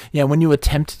 Yeah, when you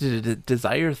attempt to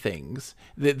desire things,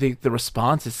 the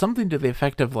response is something to the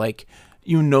effect of like,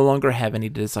 you no longer have any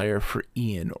desire for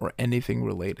Ian or anything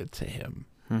related to him.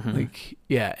 Like,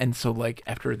 yeah, and so like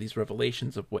after these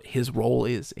revelations of what his role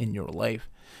is in your life,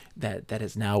 that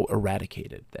is now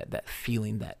eradicated. That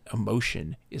feeling, that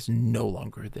emotion is no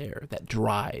longer there. That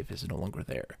drive is no longer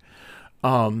there.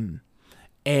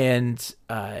 And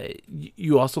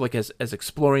you also, like, as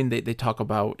exploring, they talk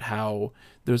about how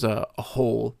there's a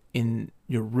hole in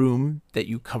your room that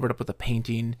you covered up with a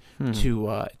painting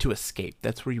to escape.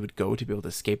 That's where you would go to be able to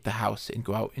escape the house and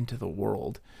go out into the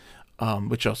world,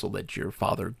 which also led to your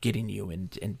father getting you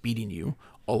and beating you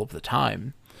all of the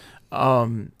time.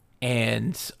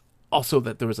 And also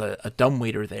that there was a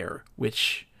dumbwaiter there,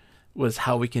 which was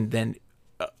how we can then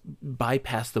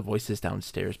bypass the voices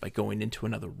downstairs by going into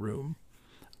another room.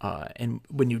 And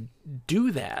when you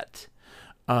do that,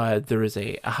 there is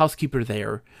a housekeeper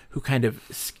there who kind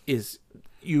of is,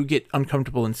 you get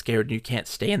uncomfortable and scared and you can't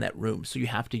stay in that room. So you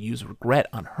have to use regret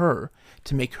on her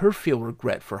to make her feel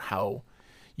regret for how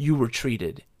you were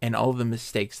treated and all of the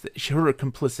mistakes that her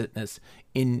complicitness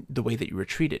in the way that you were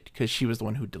treated, because she was the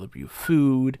one who delivered you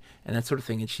food and that sort of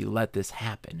thing. And she let this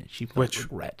happen and she felt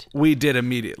regret. We did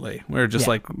immediately. We were just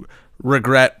like,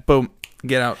 regret, boom,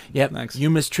 get out. Yep. Thanks.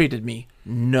 You mistreated me.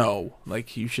 No,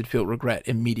 like you should feel regret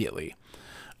immediately.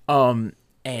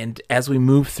 And as we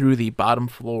move through the bottom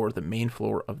floor, the main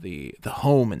floor of the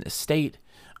home and the estate,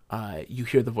 you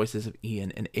hear the voices of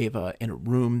Ian and Ava in a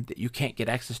room that you can't get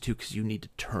access to because you need to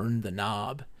turn the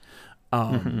knob.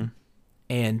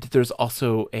 And there's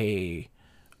also there's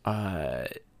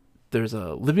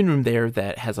a living room there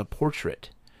that has a portrait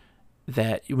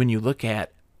that when you look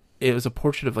at, it was a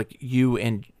portrait of like you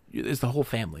and it's the whole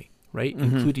family, right?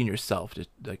 Including yourself. Just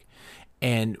like,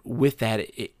 and with that,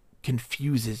 it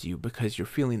confuses you because you're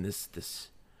feeling this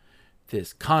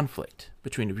conflict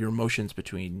between your emotions,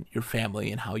 between your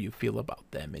family and how you feel about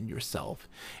them and yourself.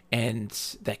 And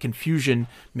that confusion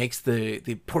makes the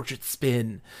portrait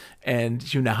spin,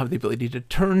 and you now have the ability to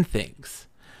turn things.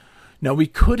 Now, we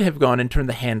could have gone and turned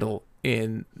the handle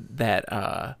in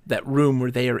that room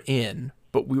where they are in,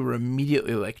 but we were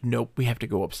immediately like, nope, we have to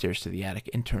go upstairs to the attic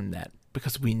and turn that,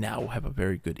 because we now have a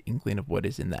very good inkling of what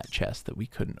is in that chest that we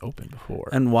couldn't open before.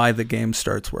 And why the game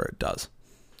starts where it does.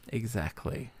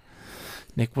 Exactly.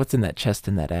 Nick, what's in that chest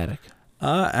in that attic?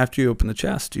 After you open the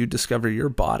chest, you discover your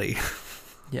body.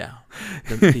 Yeah.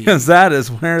 Because that is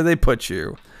where they put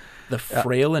you. The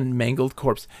frail and mangled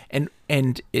corpse. And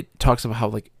it talks about how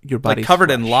like your body's like covered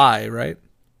flesh. in lye, right?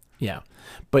 Yeah.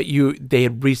 But they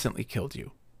had recently killed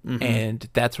you. And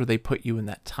that's where they put you in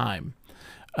that time.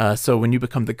 So when you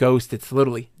become the ghost, it's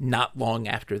literally not long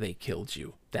after they killed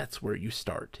you. That's where you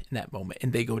start in that moment.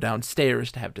 And they go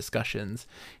downstairs to have discussions,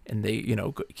 and they,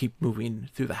 keep moving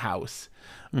through the house.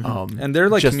 And they're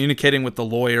like communicating with the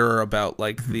lawyer about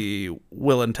like the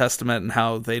will and testament and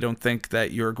how they don't think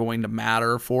that you're going to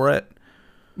matter for it.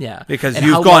 Yeah. Because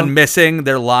you've gone missing.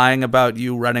 They're lying about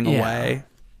you running away.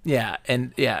 Yeah,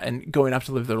 and going off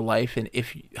to live their life, and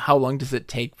how long does it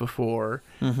take before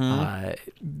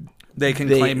they can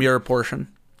claim your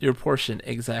portion? Your portion,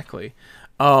 exactly.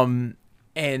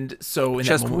 And so in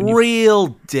just that moment, real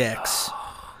dicks.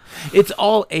 It's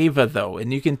all Ava though,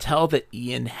 and you can tell that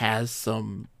Ian has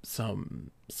some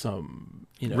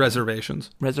reservations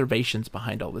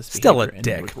behind all this. Still a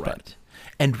dick,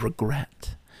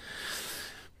 regret.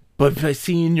 But by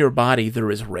seeing your body, there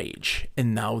is rage,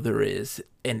 and now there is,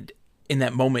 and in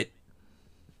that moment,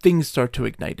 things start to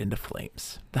ignite into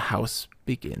flames. The house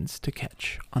begins to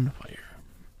catch on fire.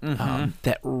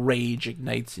 That rage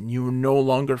ignites, and you're no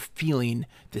longer feeling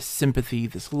this sympathy,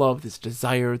 this love, this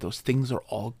desire. Those things are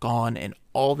all gone, and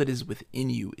all that is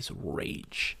within you is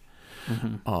rage.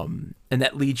 And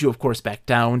that leads you, of course, back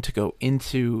down to go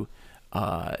into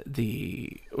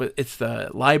it's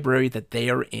the library that they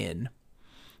are in.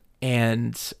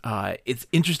 And it's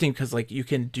interesting because like you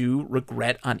can do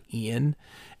regret on Ian,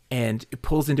 and it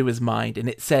pulls into his mind, and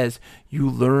it says you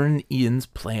learn Ian's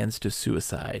plans to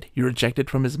suicide. You're ejected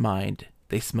from his mind.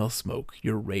 They smell smoke.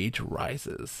 Your rage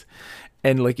rises.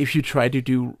 And like if you try to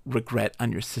do regret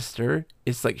on your sister,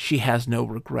 it's like she has no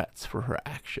regrets for her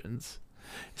actions.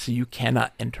 so you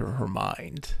cannot enter her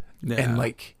mind. Yeah. And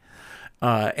like,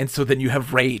 and so then you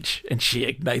have rage, and she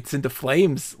ignites into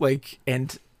flames, like,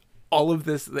 and all of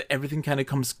this, everything kind of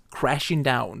comes crashing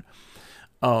down.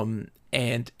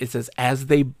 And it says, as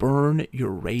they burn,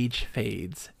 your rage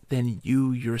fades, then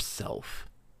you yourself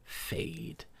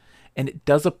fade. And it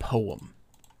does a poem.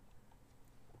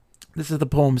 This is the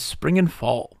poem Spring and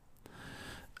Fall.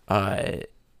 And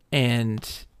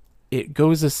it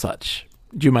goes as such.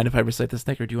 Do you mind if I recite this,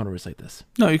 Nick, or do you want to recite this?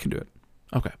 No, you can do it.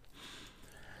 Okay.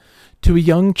 To a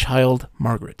young child,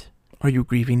 Margaret, are you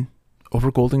grieving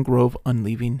over Golden Grove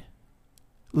unleaving?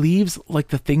 Leaves like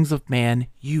the things of man,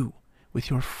 you, with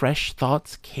your fresh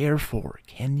thoughts care for,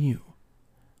 can you?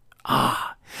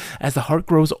 Ah, as the heart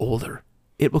grows older,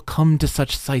 it will come to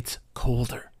such sights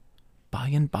colder. By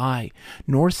and by,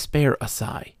 nor spare a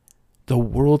sigh, though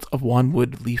worlds of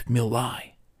wanwood leaf mill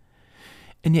lie.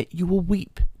 And yet you will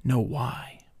weep, know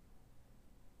why.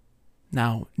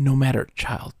 Now, no matter,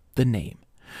 child, the name,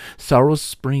 sorrow's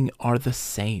spring are the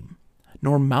same,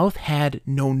 nor mouth had,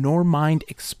 no, nor mind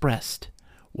expressed,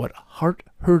 what heart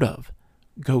heard of,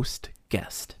 ghost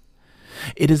guessed.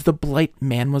 It is the blight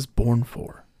man was born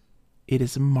for. It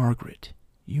is Margaret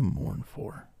you mourn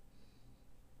for.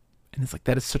 And it's like,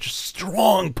 that is such a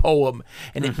strong poem,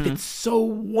 and it fits so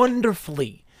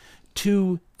wonderfully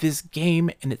to this game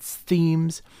and its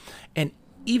themes. And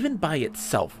even by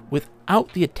itself,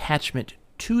 without the attachment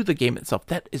to the game itself,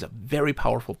 that is a very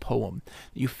powerful poem.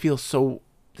 You feel so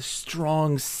the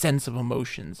strong sense of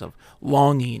emotions, of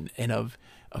longing and of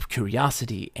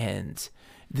curiosity and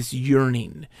this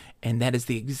yearning. And that is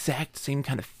the exact same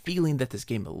kind of feeling that this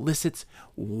game elicits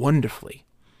wonderfully.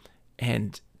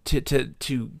 And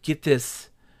to get this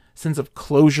sense of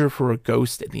closure for a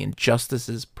ghost and the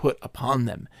injustices put upon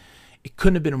them, it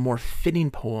couldn't have been a more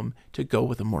fitting poem to go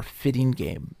with a more fitting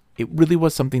game. It really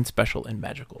was something special and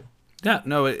magical. Yeah,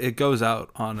 no, it goes out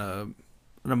on an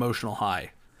emotional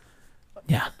high.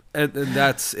 Yeah. And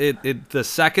that's it. The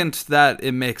second that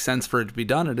it makes sense for it to be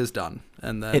done, it is done.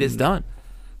 And then It is done.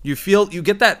 You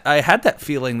get that. I had that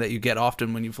feeling that you get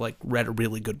often when you've like read a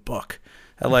really good book,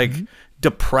 like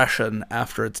depression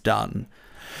after it's done,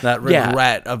 that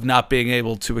regret of not being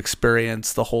able to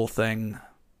experience the whole thing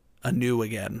anew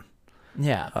again.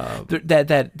 Yeah,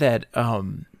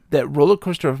 that roller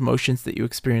coaster of emotions that you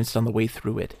experienced on the way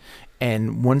through it,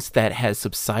 and once that has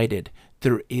subsided,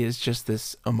 there is just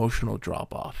this emotional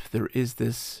drop off. There is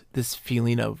this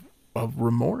feeling of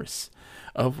remorse,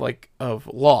 of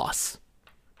loss,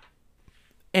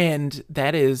 and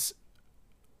that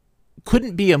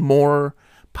couldn't be a more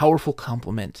powerful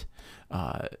compliment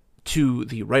to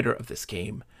the writer of this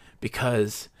game,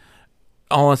 because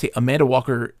honestly, Amanda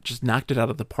Walker just knocked it out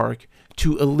of the park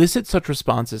to elicit such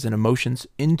responses and emotions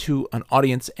into an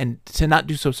audience, and to not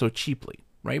do so cheaply,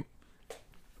 right?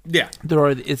 Yeah,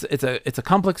 it's a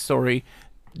complex story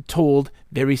told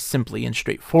very simply and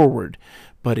straightforward,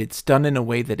 but it's done in a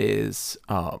way that is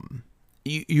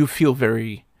you feel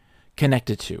very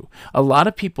connected to. A lot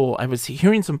of people, I was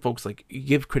hearing some folks like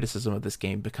give criticism of this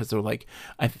game because they're like,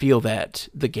 I feel that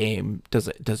the game does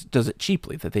it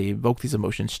cheaply, that they evoke these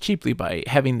emotions cheaply by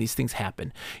having these things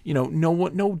happen. You know,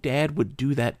 no dad would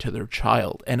do that to their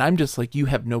child. And I'm just like, you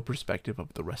have no perspective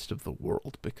of the rest of the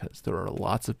world, because there are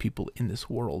lots of people in this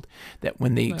world that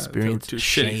when they experience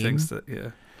shame,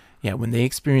 when they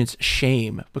experience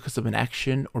shame because of an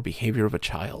action or behavior of a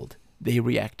child, they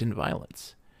react in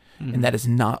violence. And that is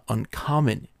not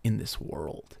uncommon in this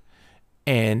world.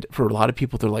 And for a lot of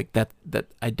people, they're like, that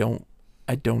I don't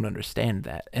understand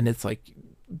that. And it's like,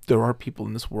 there are people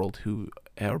in this world who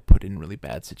are put in really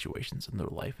bad situations in their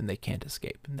life and they can't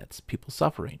escape. And that's people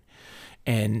suffering.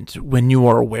 And when you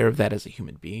are aware of that as a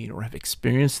human being, or have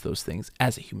experienced those things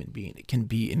as a human being, it can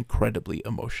be incredibly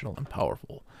emotional and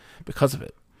powerful because of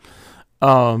it.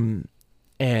 And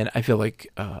I feel like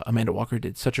Amanda Walker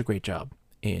did such a great job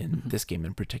in this game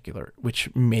in particular,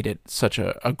 which made it such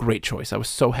a great choice. I was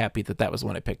so happy that was the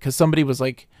one I picked, because somebody was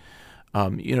like,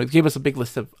 gave us a big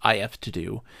list of IF to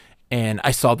do, and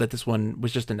I saw that this one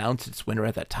was just announced its winner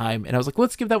at that time, and I was like,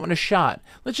 let's give that one a shot.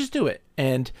 Let's just do it.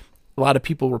 And a lot of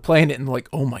people were playing it and like,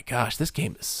 oh my gosh, this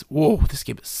game is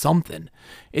something.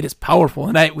 It is powerful.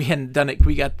 And we hadn't done it.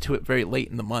 We got to it very late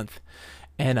in the month,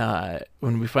 and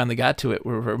when we finally got to it,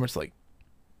 we were very much like,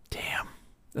 damn,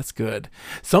 that's good.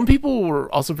 Some people were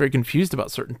also very confused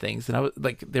about certain things, and I was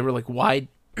like, they were like, why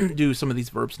do some of these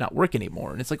verbs not work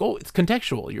anymore? And it's like, oh, it's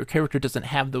contextual. Your character doesn't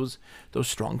have those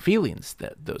strong feelings,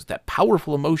 that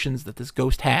powerful emotions that this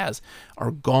ghost has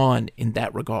are gone in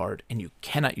that regard, and you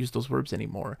cannot use those verbs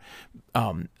anymore.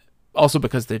 Also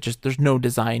because there's no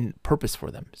design purpose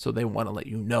for them, so they want to let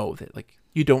you know that like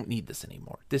You don't need this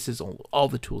anymore. This is all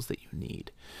the tools that you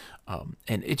need.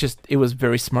 And it was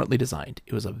very smartly designed.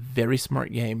 It was a very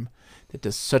smart game that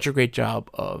does such a great job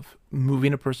of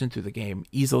moving a person through the game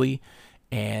easily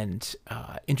and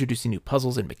introducing new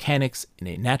puzzles and mechanics in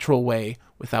a natural way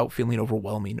without feeling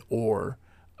overwhelming or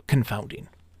confounding.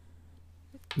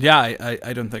 Yeah,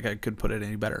 I don't think I could put it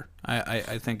any better.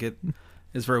 I think it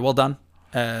is very well done,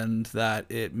 and that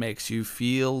it makes you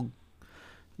feel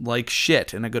like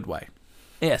shit in a good way.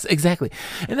 Yes, exactly.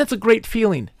 And that's a great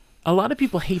feeling. A lot of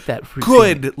people hate that.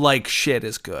 Good, like shit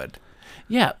is good.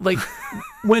 Yeah, like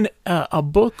when a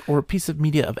book or a piece of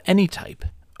media of any type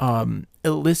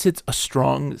elicits a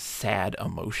strong, sad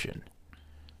emotion,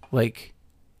 like,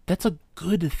 that's a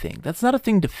good thing. That's not a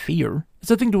thing to fear.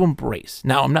 It's a thing to embrace.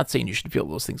 Now, I'm not saying you should feel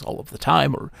those things all of the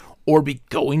time or be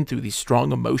going through these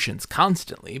strong emotions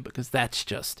constantly, because that's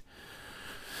just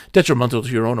detrimental to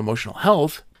your own emotional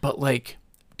health. But, like,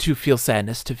 to feel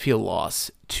sadness, to feel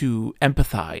loss, to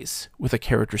empathize with a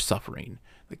character suffering,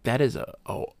 like, that is a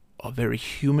very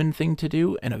human thing to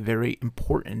do and a very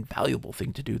important and valuable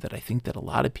thing to do that I think that a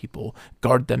lot of people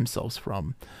guard themselves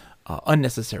from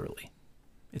unnecessarily.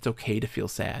 It's okay to feel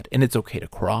sad, and it's okay to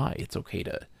cry. It's okay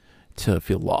to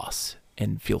feel loss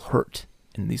and feel hurt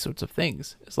and these sorts of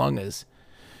things, as long as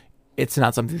it's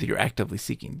not something that you're actively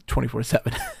seeking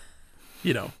 24/7.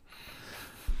 You know.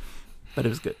 But it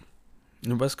was good.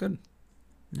 It was good.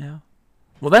 Yeah.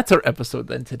 Well, that's our episode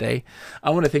then today. I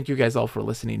want to thank you guys all for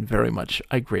listening very much.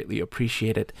 I greatly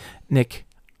appreciate it. Nick,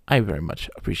 I very much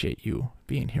appreciate you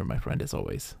being here, my friend, as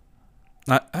always.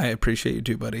 I appreciate you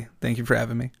too, buddy. Thank you for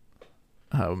having me.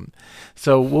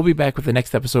 So we'll be back with the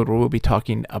next episode where we'll be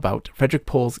talking about Frederik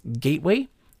Pohl's Gateway.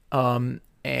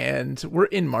 And we're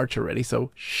in March already,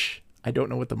 so shh. I don't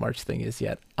know what the March thing is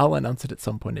yet. I'll announce it at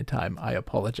some point in time. I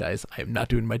apologize. I am not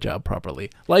doing my job properly.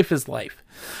 Life is life.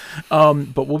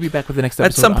 But we'll be back with the next episode.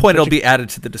 At some point, it'll be added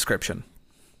to the description.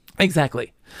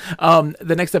 Exactly.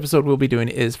 The next episode we'll be doing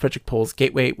is Frederik Pohl's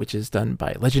Gateway, which is done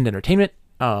by Legend Entertainment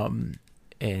in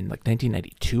like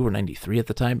 1992 or 93 at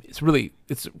the time.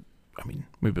 I mean,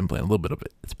 we've been playing a little bit of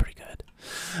it. It's pretty good.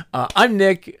 I'm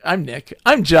Nick.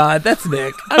 I'm John. That's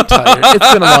Nick. I'm tired.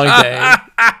 It's been a long day.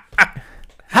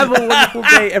 Have a wonderful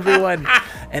day, everyone.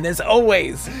 And as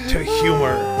always, to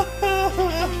humor.